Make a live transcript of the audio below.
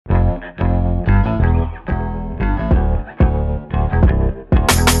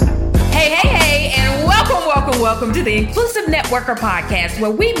welcome to the Inclusive Networker Podcast,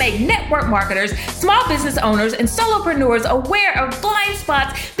 where we make network marketers, small business owners, and solopreneurs aware of blind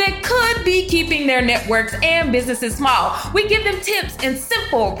spots that could be keeping their networks and businesses small. We give them tips and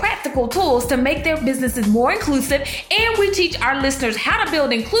simple, practical tools to make their businesses more inclusive, and we teach our listeners how to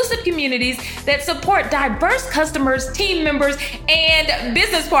build inclusive communities that support diverse customers, team members, and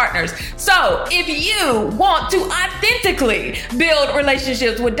business partners. So if you want to authentically build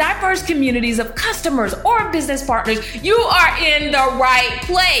relationships with diverse communities of customers or business partners, you are in the right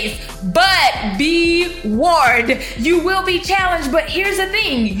place. But be warned, you will be challenged, but here's the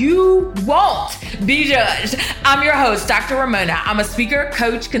thing, you won't be judged. I'm your host, Dr. Ramona. I'm a speaker,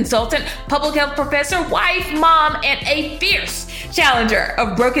 coach, consultant, public health professor, wife, mom, and a fierce challenger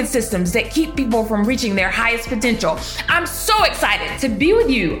of broken systems that keep people from reaching their highest potential. I'm so excited to be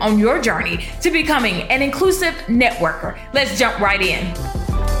with you on your journey to becoming an inclusive networker. Let's jump right in.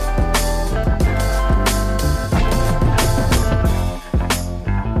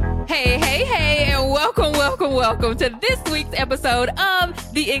 Hey, and welcome to this week's episode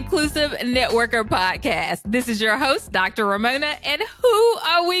of the Inclusive Networker Podcast. This is your host, Dr. Ramona, and who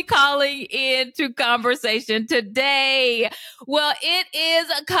are we calling into conversation today? Well, it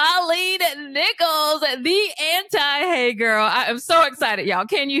is Colleen Nichols, the anti-hey girl. I am so excited, y'all.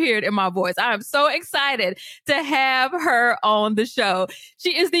 Can you hear it in my voice? I am so excited to have her on the show.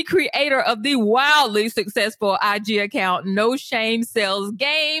 She is the creator of the wildly successful IG account, No Shame Sales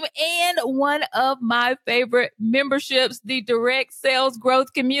Game, and one of my favorite memberships, the Direct Sales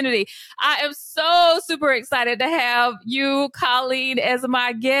Growth Community. I am so super excited to have you, Colleen, as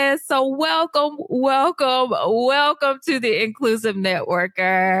my guest. So welcome to the Inclusive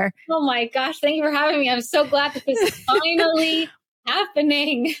Networker. Oh my gosh, thank you for having me. I'm so glad that this is finally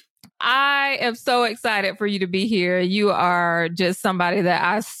happening. I am so excited for you to be here. You are just somebody that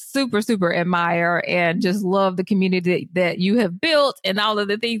I super admire and just love the community that you have built and all of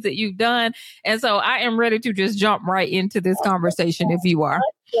the things that you've done. And so I am ready to just jump right into this conversation if you are.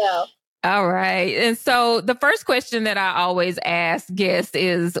 Yeah. All right. And so the first question that I always ask guests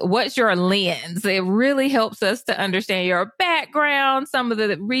is, what's your lens? It really helps us to understand your background, some of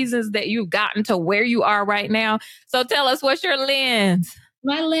the reasons that you've gotten to where you are right now. So tell us, what's your lens?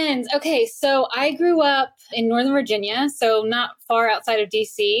 My lens. Okay, so I grew up in Northern Virginia, so not far outside of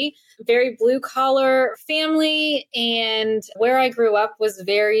DC, very blue collar family. And where I grew up was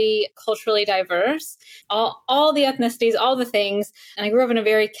very culturally diverse, all the ethnicities, all the things. And I grew up in a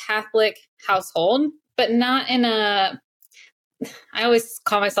very Catholic household, but not in I always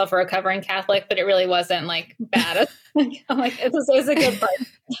call myself a recovering Catholic, but it really wasn't like bad. I'm like, it's a good part.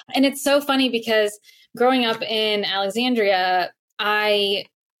 And it's so funny because growing up in Alexandria, I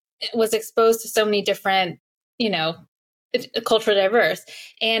was exposed to so many different, culturally diverse.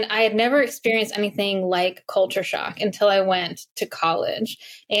 And I had never experienced anything like culture shock until I went to college.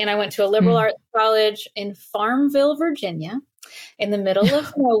 And I went to a liberal arts college in Farmville, Virginia, in the middle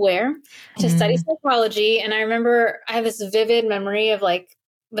of nowhere to study psychology. And I remember I have this vivid memory of like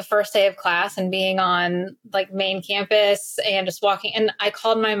the first day of class and being on like main campus and just walking. And I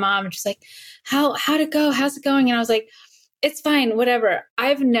called my mom and she's like, how'd it go? How's it going? And I was like, it's fine, whatever.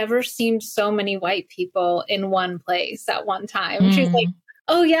 I've never seen so many white people in one place at one time. She's like,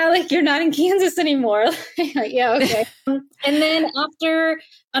 oh yeah, like you're not in Kansas anymore. Like, yeah, okay. And then after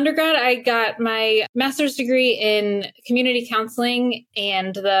undergrad, I got my master's degree in community counseling,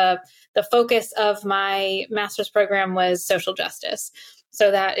 and the focus of my master's program was social justice. So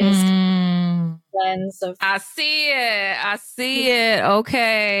that is lens of. I see it.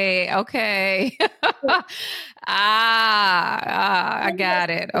 Okay. I got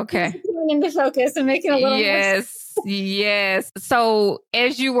it. Okay. Into focus and making a little Yes. So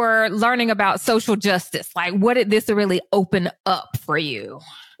as you were learning about social justice, like what did this really open up for you?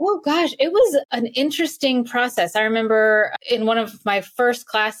 Oh gosh, it was an interesting process. I remember in one of my first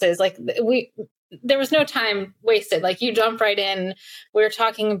classes, like there was no time wasted. Like you jump right in. We were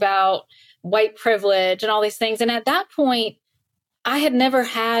talking about white privilege and all these things. And at that point, I had never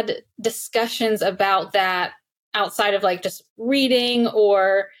had discussions about that outside of like just reading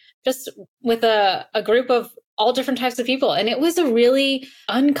or just with a group of all different types of people. And it was a really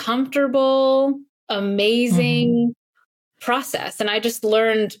uncomfortable, amazing process. And I just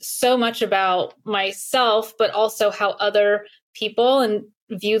learned so much about myself, but also how other people and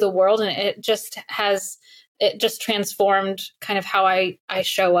view the world. And it just transformed kind of how I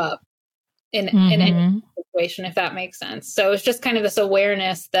show up in any situation, if that makes sense. So it's just kind of this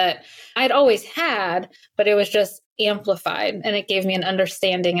awareness that I'd always had, but it was just amplified, and it gave me an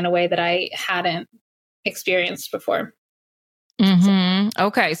understanding in a way that I hadn't experienced before.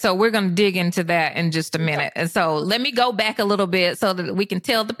 Okay, so we're going to dig into that in just a minute. And so let me go back a little bit so that we can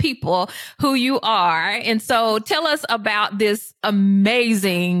tell the people who you are. And so tell us about this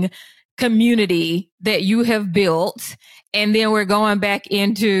amazing community that you have built. And then we're going back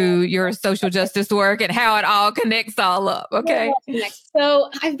into your social justice work and how it all connects all up. Okay. So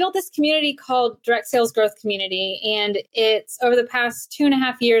I've built this community called Direct Sales Growth Community. And it's over the past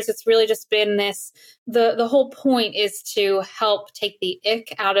 2.5 years, it's really just been this, the whole point is to help take the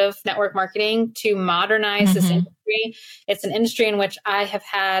ick out of network marketing, to modernize this industry. It's an industry in which I have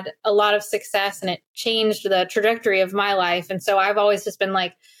had a lot of success, and it changed the trajectory of my life. And so I've always just been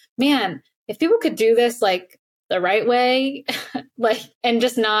like, man, if people could do this like the right way, like, and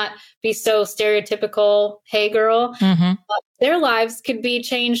just not be so stereotypical, hey girl, their lives could be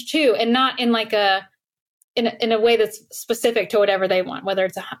changed too. And not in like in a way that's specific to whatever they want, whether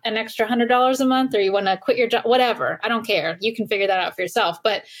it's an extra $100 a month or you want to quit your job, whatever. I don't care. You can figure that out for yourself.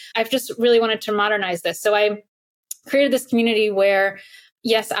 But I've just really wanted to modernize this. So I created this community where,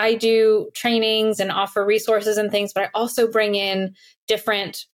 yes, I do trainings and offer resources and things, but I also bring in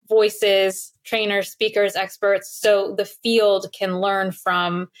different voices, trainers, speakers, experts, so the field can learn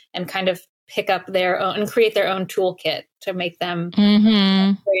from and kind of pick up their own and create their own toolkit to make them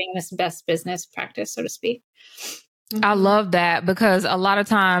creating this best business practice, so to speak. I love that, because a lot of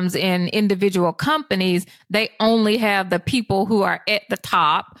times in individual companies, they only have the people who are at the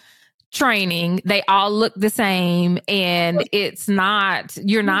top training. They all look the same, and it's not,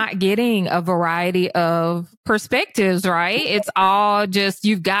 you're not getting a variety of perspectives, right? It's all just,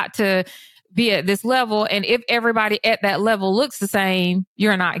 you've got to be at this level. And if everybody at that level looks the same,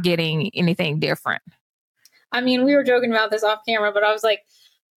 you're not getting anything different. I mean, we were joking about this off camera, but I was like,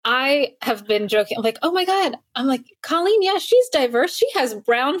 I have been joking. I'm like, oh my God. I'm like, Colleen, yeah, she's diverse. She has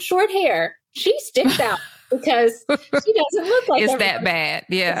brown short hair. She sticks out because she doesn't look like it's everybody. that bad.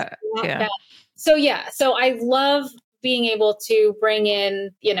 Yeah. Bad. So I love being able to bring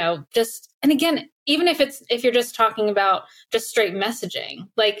in, just, and again, even if you're just talking about just straight messaging,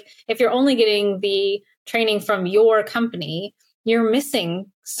 like if you're only getting the training from your company, you're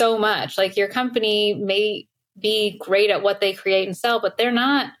missing so much. Like your company may be great at what they create and sell, but they're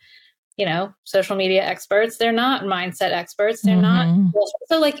not, social media experts. They're not mindset experts. They're not.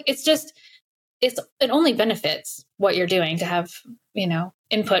 So like, it only benefits what you're doing to have,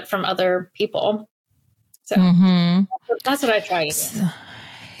 input from other people. So that's what I try to do.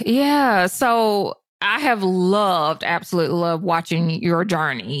 Yeah. So I have absolutely loved watching your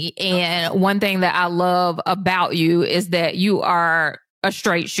journey. And one thing that I love about you is that you are a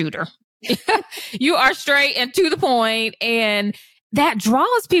straight shooter. You are straight and to the point, and that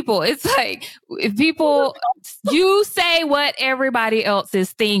draws people. It's like if people, you say what everybody else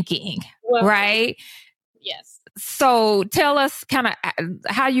is thinking, right? Yes. So tell us kind of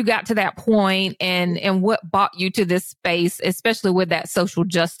how you got to that point and what brought you to this space, especially with that social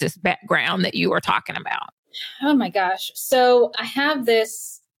justice background that you were talking about. Oh my gosh. So I have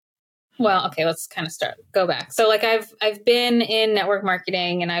this, well, okay, let's kind of go back. So like I've been in network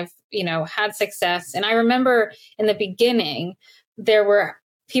marketing and I've, had success. And I remember in the beginning, there were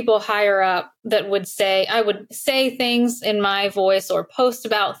people higher up that I would say things in my voice or post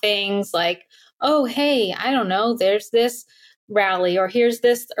about things like, oh, hey, I don't know, there's this rally or here's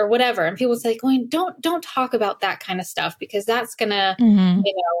this or whatever. And people would say, going, don't talk about that kind of stuff because that's going to,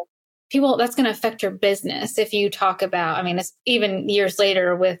 that's going to affect your business. If you talk about, it's even years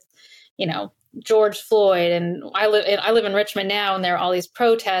later with, George Floyd, and I live in Richmond now, and there are all these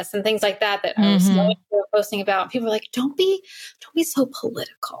protests and things like that I was posting about. People are like, don't be so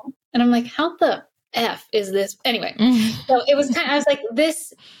political. And I'm like, how the F is this? Anyway, so it was I was like,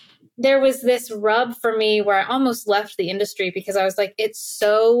 there was this rub for me where I almost left the industry because I was like,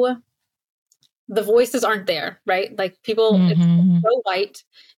 the voices aren't there, right? Like people, it's so white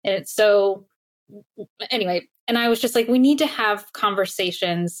and it's so, anyway. And I was just like, we need to have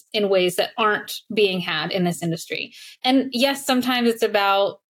conversations in ways that aren't being had in this industry. And yes, sometimes it's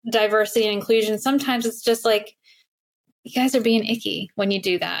about diversity and inclusion. Sometimes it's just like, you guys are being icky when you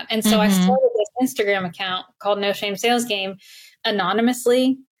do that. And so I started this Instagram account called No Shame Sales Game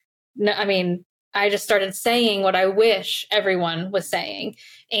anonymously. I just started saying what I wish everyone was saying.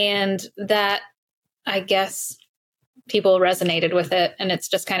 And that, I guess, people resonated with it, and it's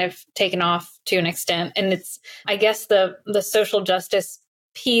just kind of taken off to an extent. And it's, I guess, the social justice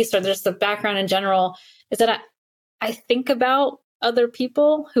piece or just the background in general is that I think about other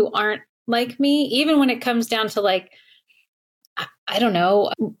people who aren't like me, even when it comes down to like, I don't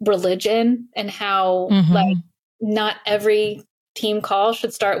know, religion and how like not every team call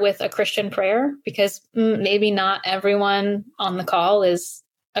should start with a Christian prayer, because maybe not everyone on the call is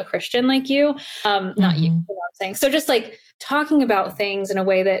a Christian like you. Not you, you know what I'm saying? So just like talking about things in a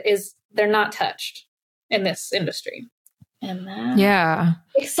way that they're not touched in this industry. And that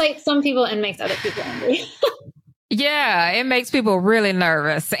excites some people and makes other people angry. Yeah, it makes people really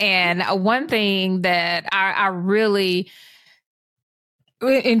nervous. And one thing that I really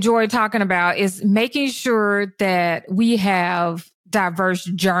enjoy talking about is making sure that we have diverse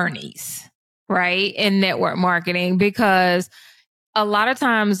journeys, right, in network marketing, because a lot of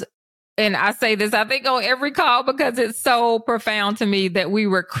times, and I say this, I think on every call, because it's so profound to me, that we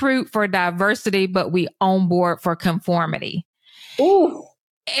recruit for diversity, but we onboard for conformity. Ooh.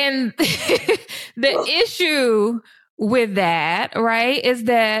 And the issue with that, right, is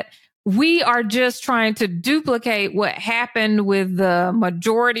that we are just trying to duplicate what happened with the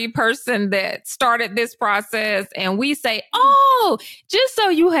majority person that started this process. And we say, oh, just so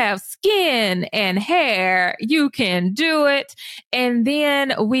you have skin and hair, you can do it. And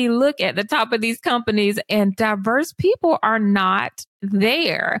then we look at the top of these companies and diverse people are not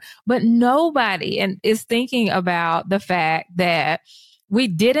there. But nobody is thinking about the fact that we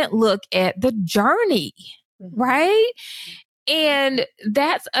didn't look at the journey, right? And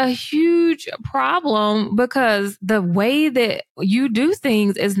that's a huge problem, because the way that you do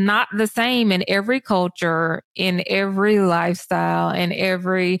things is not the same in every culture, in every lifestyle, in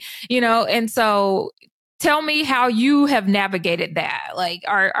every, and so tell me how you have navigated that. Like,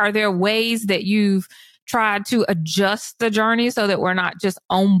 are there ways that you've tried to adjust the journey so that we're not just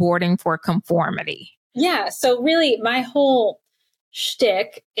onboarding for conformity? Yeah. So really my whole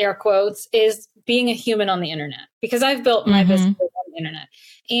shtick, air quotes, is being a human on the internet, because I've built my business on the internet.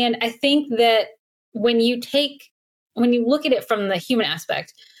 And I think that when you look at it from the human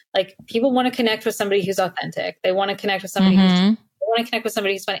aspect, like, people want to connect with somebody who's authentic. They want to connect with somebody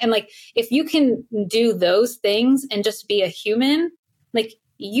who's funny. And like, if you can do those things and just be a human, like,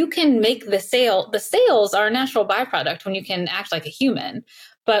 you can make the sales are a natural byproduct when you can act like a human.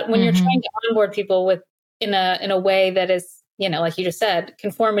 But when you're trying to onboard people in a way that is, like you just said,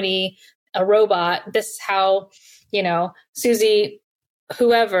 conformity, a robot, this is how, Susie,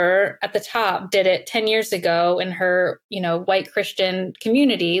 whoever at the top did it 10 years ago in her, white Christian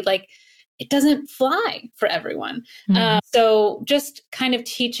community, like, it doesn't fly for everyone. So just kind of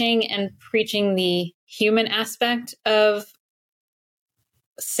teaching and preaching the human aspect of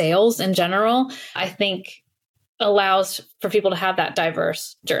sales in general, I think allows for people to have that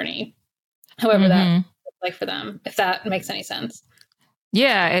diverse journey, however that looks like for them, if that makes any sense.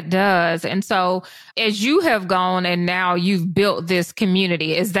 Yeah, it does. And so as you have gone and now you've built this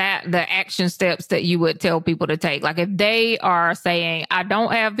community, is that the action steps that you would tell people to take? Like, if they are saying, I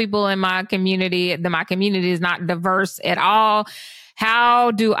don't have people in my community, my community is not diverse at all,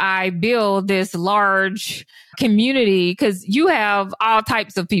 how do I build this large community? Because you have all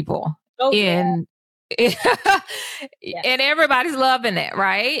types of people in and everybody's loving it,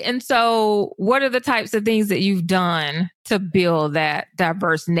 right? And so what are the types of things that you've done to build that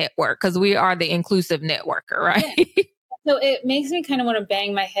diverse network? Because we are the inclusive networker, right? Yeah. So it makes me kind of want to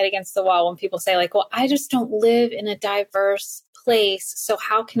bang my head against the wall when people say, like, well, I just don't live in a diverse place, so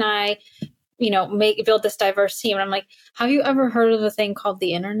how can I, build this diverse team? And I'm like, have you ever heard of a thing called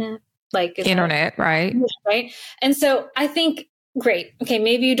the internet? Like, internet, right? Right. And so I think, great. Okay.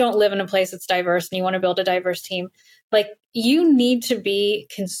 Maybe you don't live in a place that's diverse and you want to build a diverse team. Like, you need to be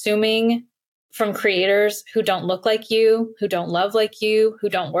consuming from creators who don't look like you, who don't love like you, who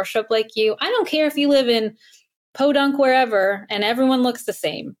don't worship like you. I don't care if you live in Podunk, wherever, and everyone looks the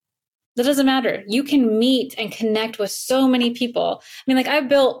same. That doesn't matter. You can meet and connect with so many people. I mean, like, I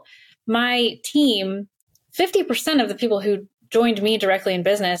built my team, 50% of the people who joined me directly in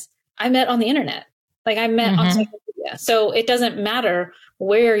business, I met on the internet. Like, I met on social media. So it doesn't matter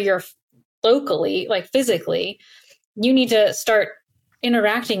where you're locally, like physically, you need to start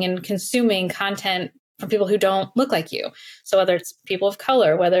interacting and consuming content from people who don't look like you. So whether it's people of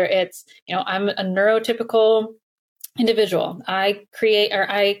color, whether it's, I'm a neurotypical individual,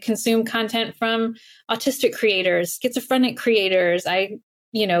 I consume content from autistic creators, schizophrenic creators. I,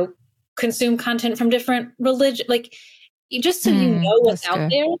 consume content from different religion, like, just so you know what's out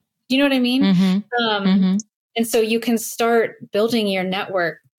there. Do you know what I mean? And so you can start building your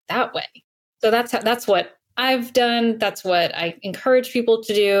network that way. So that's what I've done. That's what I encourage people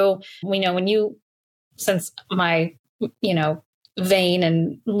to do. Since my, vein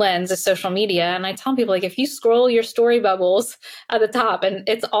and lens is social media. And I tell people, like, if you scroll your story bubbles at the top and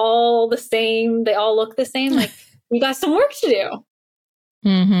it's all the same, they all look the same, like, you got some work to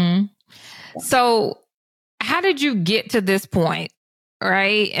do. So how did you get to this point?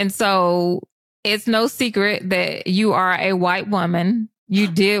 Right. And so it's no secret that you are a white woman. You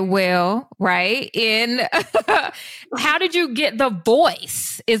did well, right? And how did you get the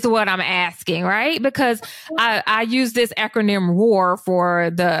voice is what I'm asking, right? Because I use this acronym ROAR for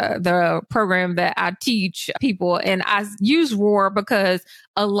the program that I teach people. And I use ROAR because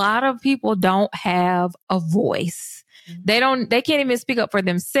a lot of people don't have a voice. They can't even speak up for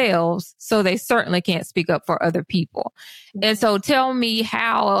themselves. So they certainly can't speak up for other people. And so tell me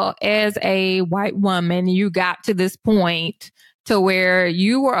how, as a white woman, you got to this point to where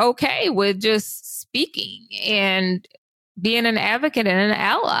you were okay with just speaking and being an advocate and an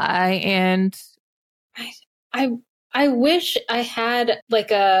ally. And I wish I had like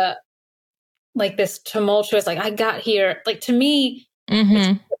this tumultuous, like I got here, like to me,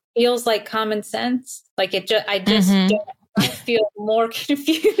 it feels like common sense. Like I just I feel more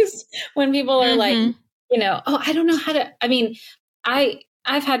confused when people are like, oh, I don't know how to, I mean, I've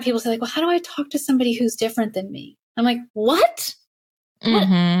had people say like, well, how do I talk to somebody who's different than me? I'm like, what? How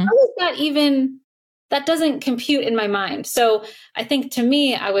is that even, that doesn't compute in my mind. So I think to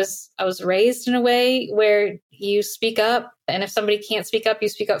me, I was raised in a way where you speak up, and if somebody can't speak up, you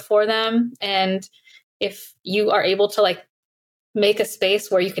speak up for them. And if you are able to like make a space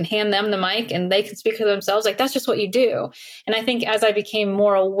where you can hand them the mic and they can speak for themselves, like that's just what you do. And I think as I became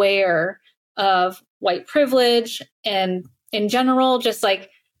more aware of white privilege and in general, just like,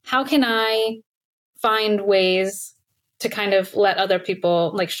 how can I find ways to kind of let other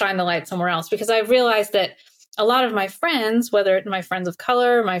people like shine the light somewhere else? Because I've realized that a lot of my friends, whether it's my friends of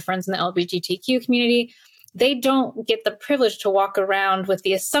color, my friends in the LGBTQ community, they don't get the privilege to walk around with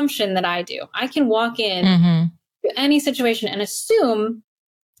the assumption that I do. I can walk in to any situation and assume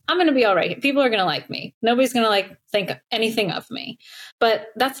I'm going to be all right. People are going to like me. Nobody's going to like think anything of me. But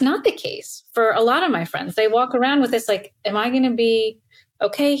that's not the case for a lot of my friends. They walk around with this like, am I going to be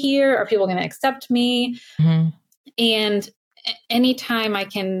okay here? Are people going to accept me? And anytime I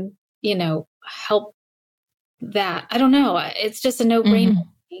can, help that, I don't know. It's just a no-brainer.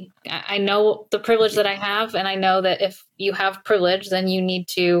 I know the privilege that I have, and I know that if you have privilege, then you need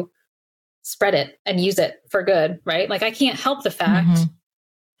to spread it and use it for good, right? Like I can't help the fact,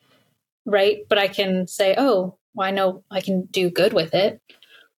 right? But I can say, oh, well, I know I can do good with it.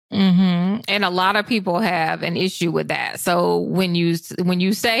 And a lot of people have an issue with that. So when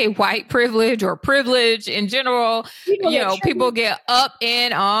you say white privilege or privilege in general, people get up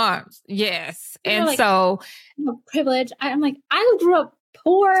in arms. Yes. And like, so privilege, I'm like, I grew up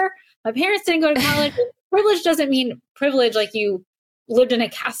poor. My parents didn't go to college. Privilege doesn't mean privilege like you lived in a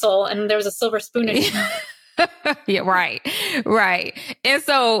castle and there was a silver spoon in your mouth. Yeah, right. And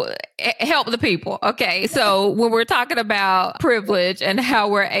so help the people. Okay. So when we're talking about privilege and how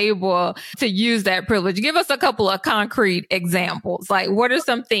we're able to use that privilege, give us a couple of concrete examples. Like what are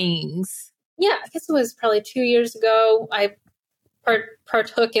some things? Yeah, I guess it was probably 2 years ago. I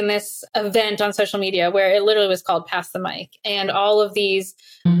partook in this event on social media where it literally was called Pass the Mic. And all of these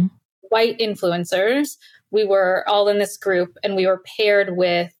white influencers, we were all in this group and we were paired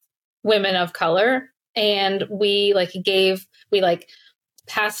with women of color. And we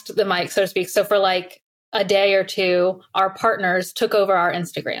passed the mic, so to speak. So for like a day or two, our partners took over our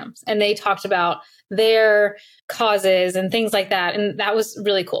Instagrams and they talked about their causes and things like that. And that was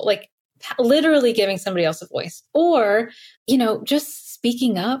really cool. Like literally giving somebody else a voice, or, just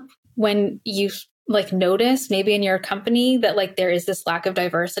speaking up when you like notice maybe in your company that like there is this lack of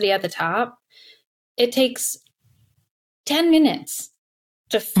diversity at the top. It takes 10 minutes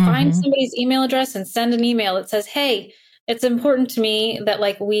to find somebody's email address and send an email that says, hey, it's important to me that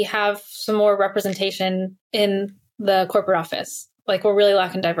like we have some more representation in the corporate office. Like we're really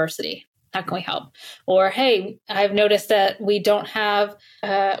lacking diversity. How can we help? Or, hey, I've noticed that we don't have,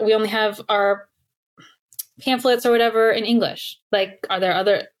 we only have our pamphlets or whatever in English. Like, are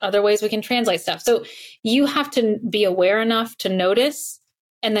there other ways we can translate stuff? So you have to be aware enough to notice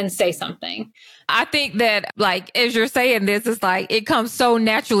and then say something. I think that like, as you're saying this, it's like, it comes so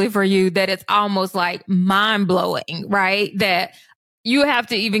naturally for you that it's almost like mind blowing, right? That you have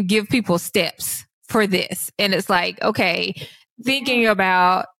to even give people steps for this. And it's like, okay, thinking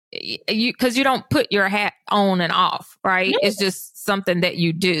about you, cause you don't put your hat on and off, right? No. It's just something that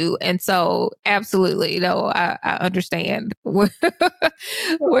you do. And so absolutely, I understand what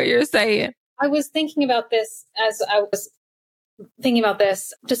you're saying. I was thinking about this as I was thinking about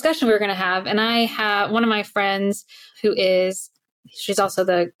this discussion we were going to have. And I have one of my friends she's also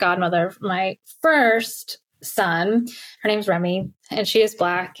the godmother of my first son. Her name's Remy, and she is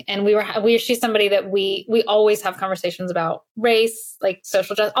Black. And she's somebody that we always have conversations about race, like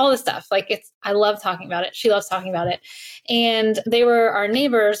social justice, all this stuff. Like I love talking about it. She loves talking about it. And they were our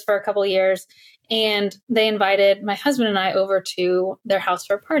neighbors for a couple of years, and they invited my husband and I over to their house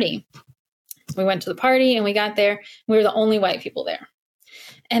for a party. So we went to the party and we got there. And we were the only white people there.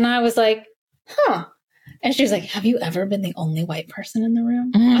 And I was like, huh. And she was like, have you ever been the only white person in the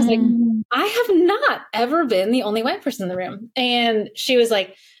room? I was like, I have not ever been the only white person in the room. And she was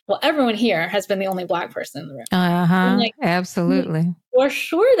like, well, everyone here has been the only Black person in the room. Uh-huh. Like, absolutely. For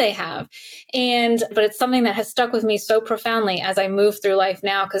sure they have. But it's something that has stuck with me so profoundly as I move through life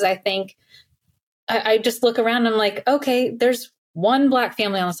now, because I think I just look around and I'm like, okay, there's one Black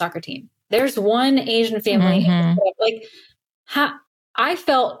family on the soccer team. There's one Asian family. Like, I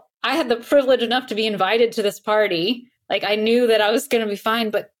felt I had the privilege enough to be invited to this party. Like, I knew that I was going to be fine.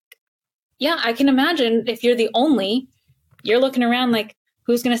 But yeah, I can imagine if you're the only, you're looking around like,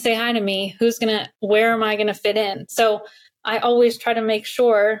 who's going to say hi to me? Where am I going to fit in? So I always try to make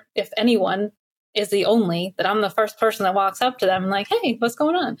sure, if anyone is the only, that I'm the first person that walks up to them and like, hey, what's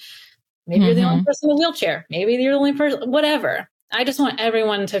going on? Maybe you're the only person in a wheelchair. Maybe you're the only person, whatever. I just want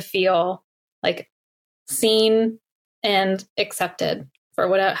everyone to feel like seen and accepted for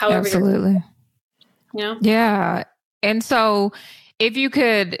however. Absolutely. You're, Yeah. And so if you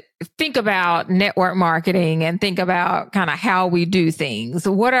could think about network marketing and think about kind of how we do things,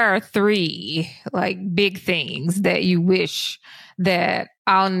 what are 3 like big things that you wish that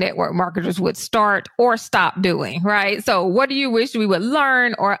our network marketers would start or stop doing, right? So what do you wish we would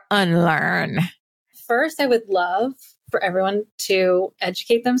learn or unlearn? First, I would love for everyone to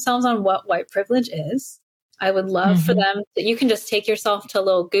educate themselves on what white privilege is. I would love for them that you can just take yourself to a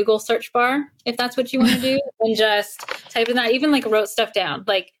little Google search bar if that's what you want to do and just type in that. I even like wrote stuff down.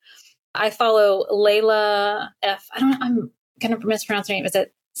 Like I follow Layla F. I'm going to mispronounce her name. Is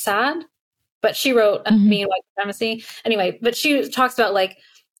it Sad? But she wrote Me and White Supremacy. Anyway, but she talks about like,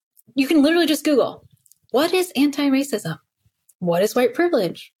 you can literally just Google, what is anti-racism? What is white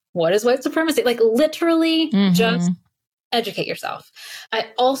privilege? What is white supremacy? Like literally just educate yourself. I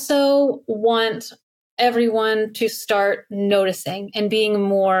also want everyone to start noticing and being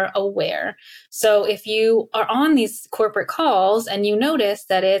more aware. So if you are on these corporate calls and you notice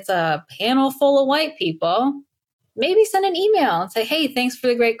that it's a panel full of white people, maybe send an email and say, hey, thanks for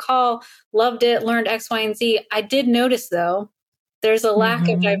the great call. Loved it. Learned X, Y, and Z. I did notice, though, there's a lack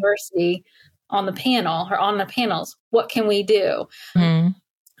of diversity on the panel or on the panels. What can we do? And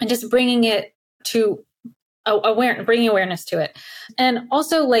just bringing it to bringing awareness to it. And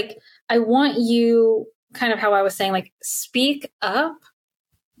also, like, I want you, kind of how I was saying, like, speak up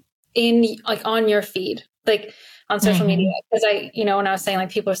on your feed, like on social media. Because when I was saying, like,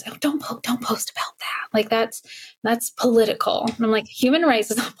 people are saying, oh, don't post about that. Like, that's political. And I'm like, human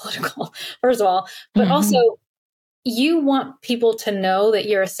rights is not political, first of all. But also, you want people to know that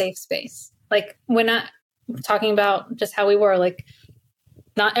you're a safe space. Like, when I'm talking about just how we were, like,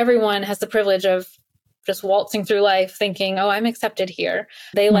 not everyone has the privilege of just waltzing through life thinking, oh, I'm accepted here.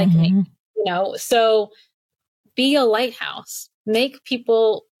 They like me, so be a lighthouse, make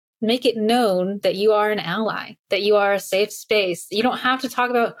it known that you are an ally, that you are a safe space. You don't have to talk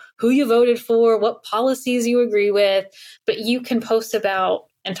about who you voted for, what policies you agree with, but you can post about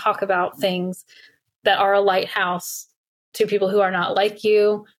and talk about things that are a lighthouse to people who are not like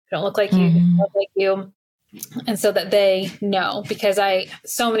you, who don't look like you, who don't look like you. And so that they know, because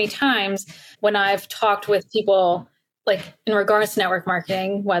so many times when I've talked with people, like in regards to network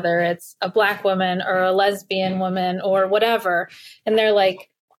marketing, whether it's a Black woman or a lesbian woman or whatever, and they're like,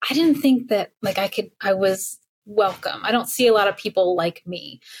 I didn't think that like I was welcome. I don't see a lot of people like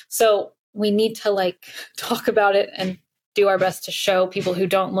me. So we need to like talk about it and do our best to show people who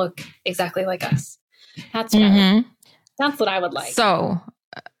don't look exactly like us. That's what I would like. So,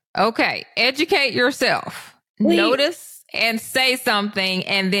 okay. Educate yourself. Please. Notice and say something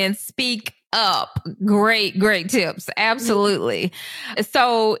and then speak up. Great tips. Absolutely.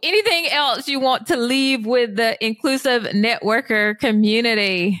 So anything else you want to leave with the inclusive networker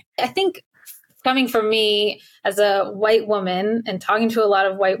community? I think coming from me as a white woman and talking to a lot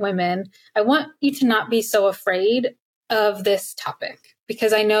of white women, I want you to not be so afraid of this topic,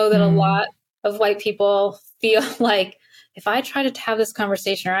 because I know that a lot of white people feel like, if I try to have this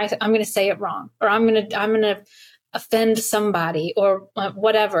conversation, or I'm going to say it wrong, or I'm going to offend somebody or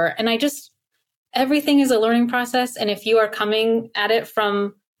whatever. And everything is a learning process. And if you are coming at it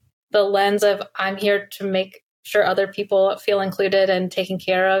from the lens of, I'm here to make sure other people feel included and taken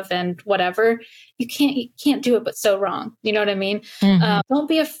care of and whatever, you can't do it, but so wrong. You know what I mean? Don't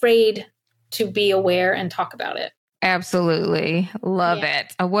be afraid to be aware and talk about it. Absolutely. Love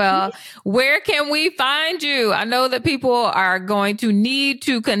it. Well, where can we find you? I know that people are going to need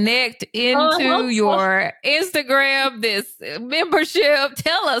to connect into your Instagram, this membership.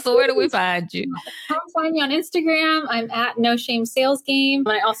 Tell us, where do we find you? I'll find you on Instagram. I'm at No Shame Sales Game.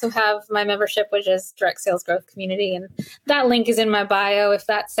 I also have my membership, which is Direct Sales Growth Community. And that link is in my bio if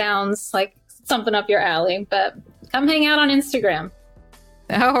that sounds like something up your alley. But come hang out on Instagram.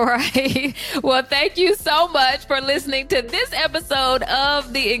 All right. Well, thank you so much for listening to this episode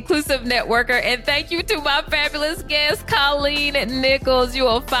of The Inclusive Networker. And thank you to my fabulous guest, Colleen Nichols. You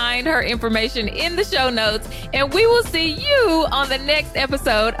will find her information in the show notes. And we will see you on the next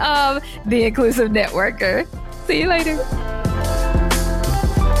episode of The Inclusive Networker. See you later.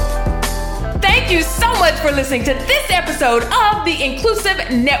 Thank you so much for listening to this episode of The Inclusive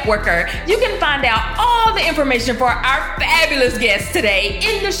Networker. You can find out all the information for our fabulous guests today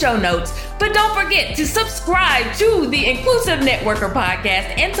in the show notes. But don't forget to subscribe to The Inclusive Networker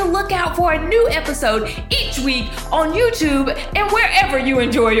podcast and to look out for a new episode each week on YouTube and wherever you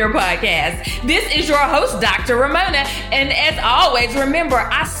enjoy your podcast. This is your host, Dr. Ramona. And as always, remember,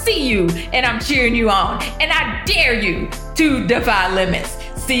 I see you and I'm cheering you on. And I dare you to defy limits.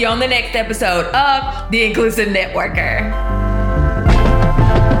 See you on the next episode of The Inclusive Networker.